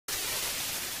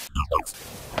Oh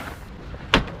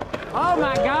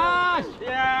my gosh!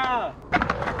 Yeah!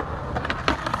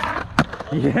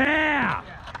 Yeah!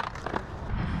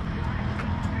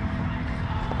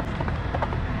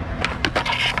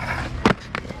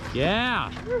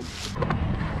 Yeah!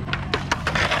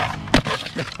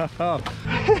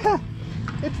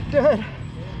 It's dead.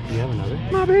 You have another?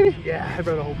 My baby. Yeah, I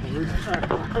brought a whole brood.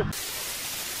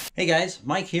 Hey guys,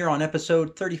 Mike here on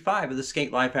episode 35 of the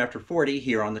Skate Life After 40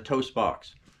 here on the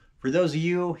Toastbox. For those of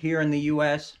you here in the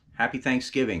US, happy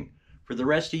Thanksgiving. For the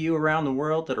rest of you around the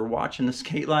world that are watching the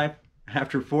Skate Life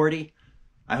After 40,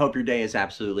 I hope your day is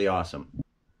absolutely awesome.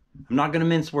 I'm not going to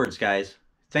mince words, guys.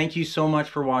 Thank you so much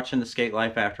for watching the Skate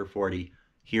Life After 40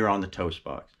 here on the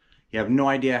Toastbox. You have no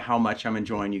idea how much I'm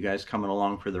enjoying you guys coming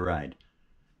along for the ride.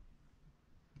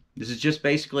 This is just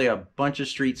basically a bunch of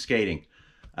street skating.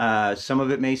 Some of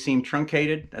it may seem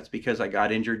truncated. That's because I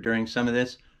got injured during some of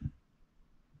this.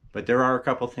 But there are a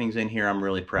couple things in here I'm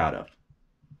really proud of.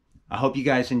 I hope you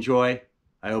guys enjoy.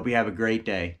 I hope you have a great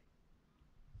day.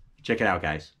 Check it out,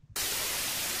 guys.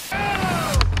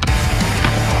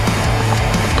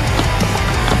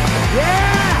 Yeah!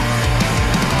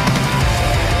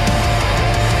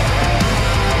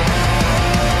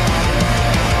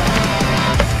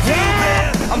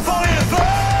 I'm falling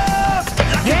apart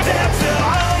like a dancer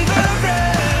on the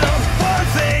ground. One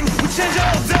thing will change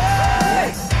all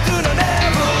day. Do not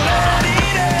ever let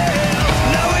it end.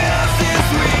 Now we are still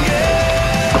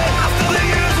swinging. After the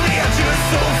years we are just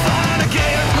so fine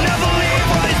again. Never leave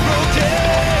what is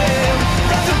broken.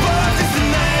 Run to birth is the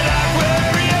night like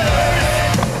warriors.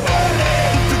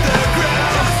 Burning to the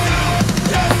ground.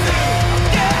 Just to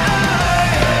get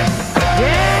high.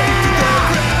 Yeah!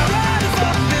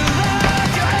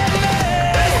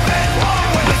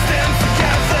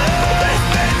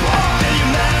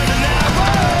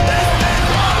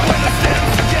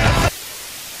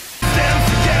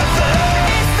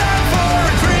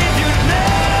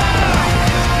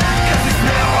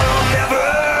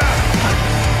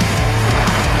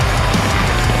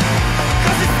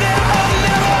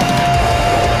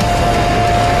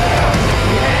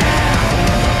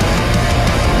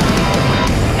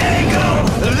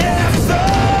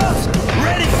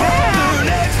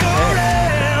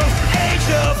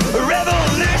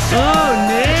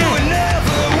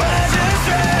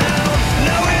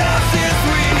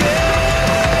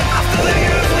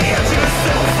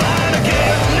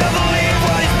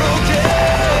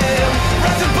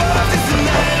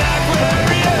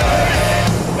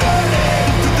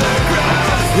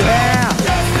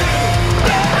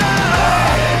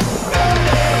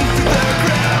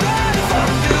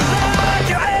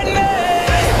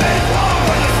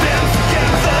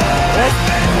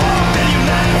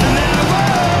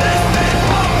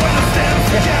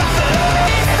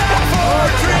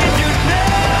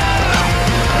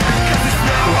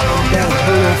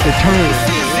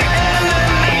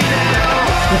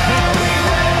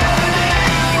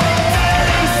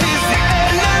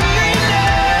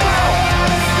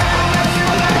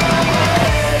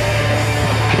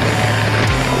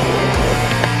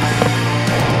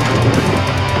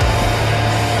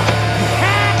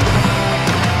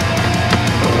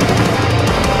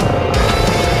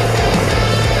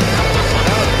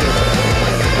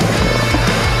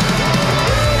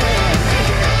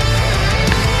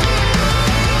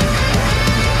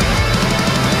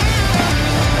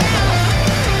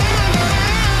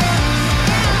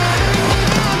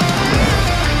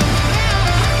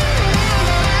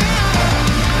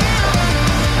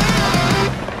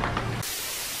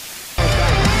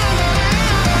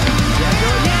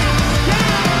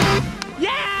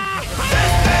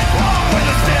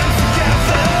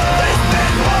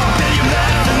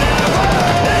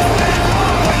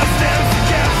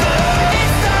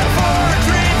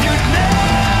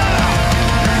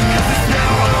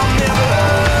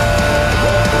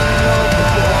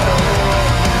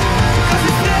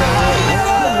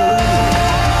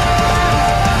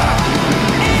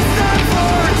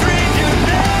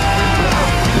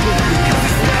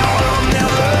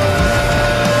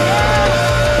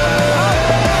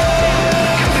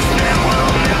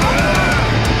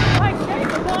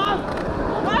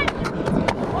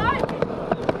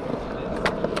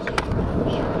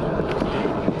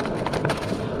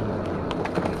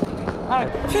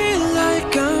 Feel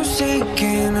like I'm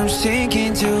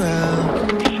sinking to hell.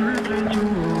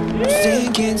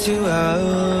 Sinking to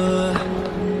hell.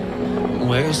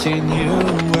 Where's in you?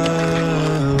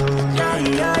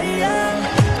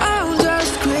 I'll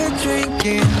just quit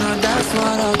drinking. No, that's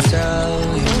what I'll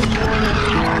tell you.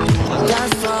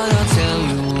 That's what I'll tell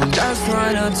you. That's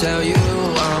what I'll tell you.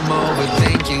 I'm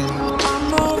overthinking.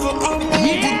 I'm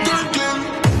overthinking.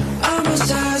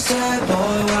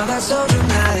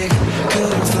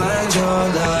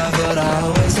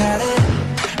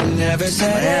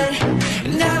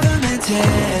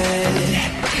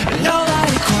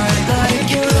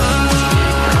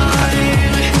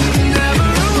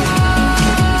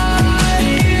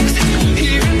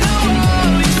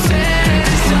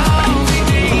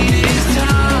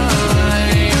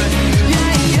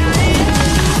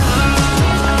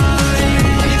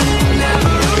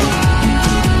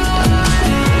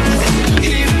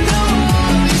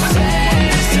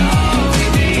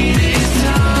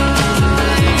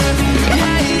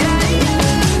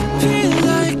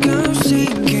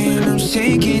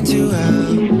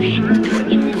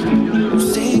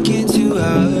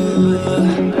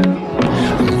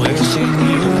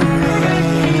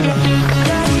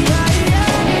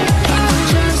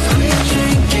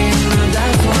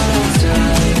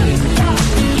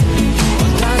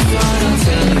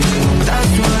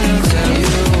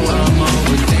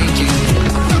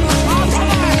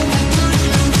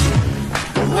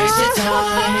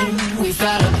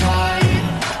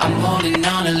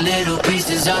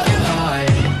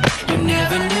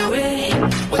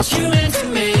 what you meant to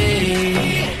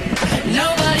me.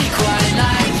 Nobody quite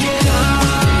like you.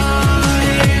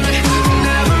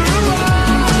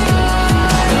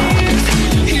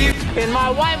 And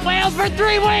my white whales for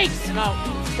 3 weeks! No,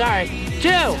 sorry,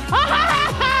 2!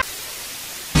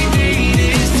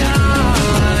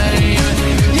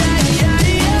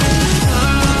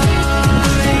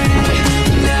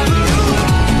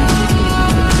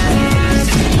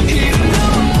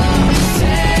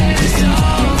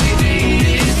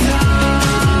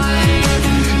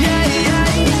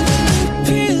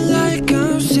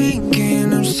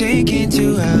 Sinking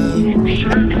to hell.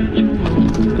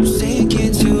 I'm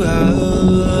sinking to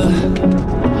hell.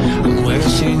 I'm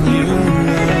wishing you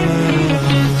love.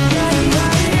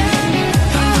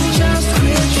 I'll just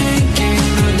quit drinking,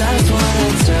 but that's what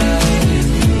I'll tell you.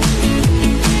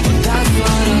 But that's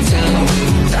what I'll tell you.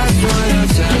 That's what I'll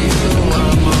tell you.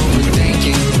 I'm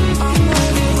overthinking.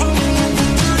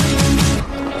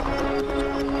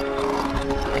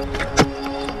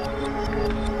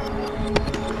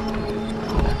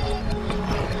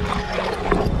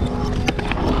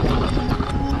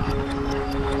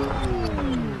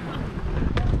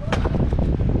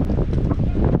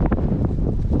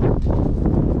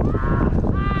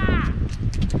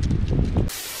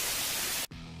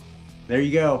 There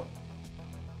you go.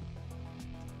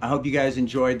 I hope you guys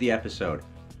enjoyed the episode.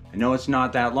 I know it's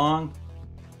not that long,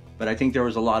 but I think there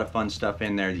was a lot of fun stuff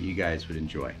in there that you guys would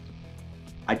enjoy.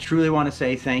 I truly want to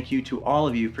say thank you to all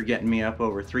of you for getting me up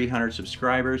over 300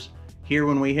 subscribers. Here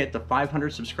when we hit the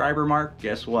 500 subscriber mark,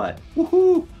 guess what?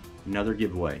 Woohoo! Another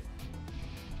giveaway.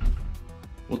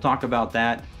 We'll talk about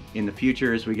that in the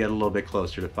future as we get a little bit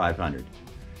closer to 500.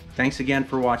 Thanks again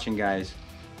for watching, guys.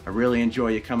 I really enjoy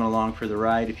you coming along for the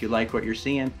ride. If you like what you're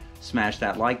seeing, smash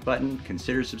that like button,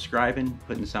 consider subscribing,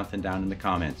 putting something down in the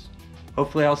comments.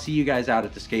 Hopefully I'll see you guys out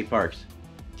at the skate parks.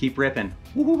 Keep ripping.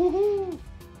 Woo-hoo-hoo-hoo.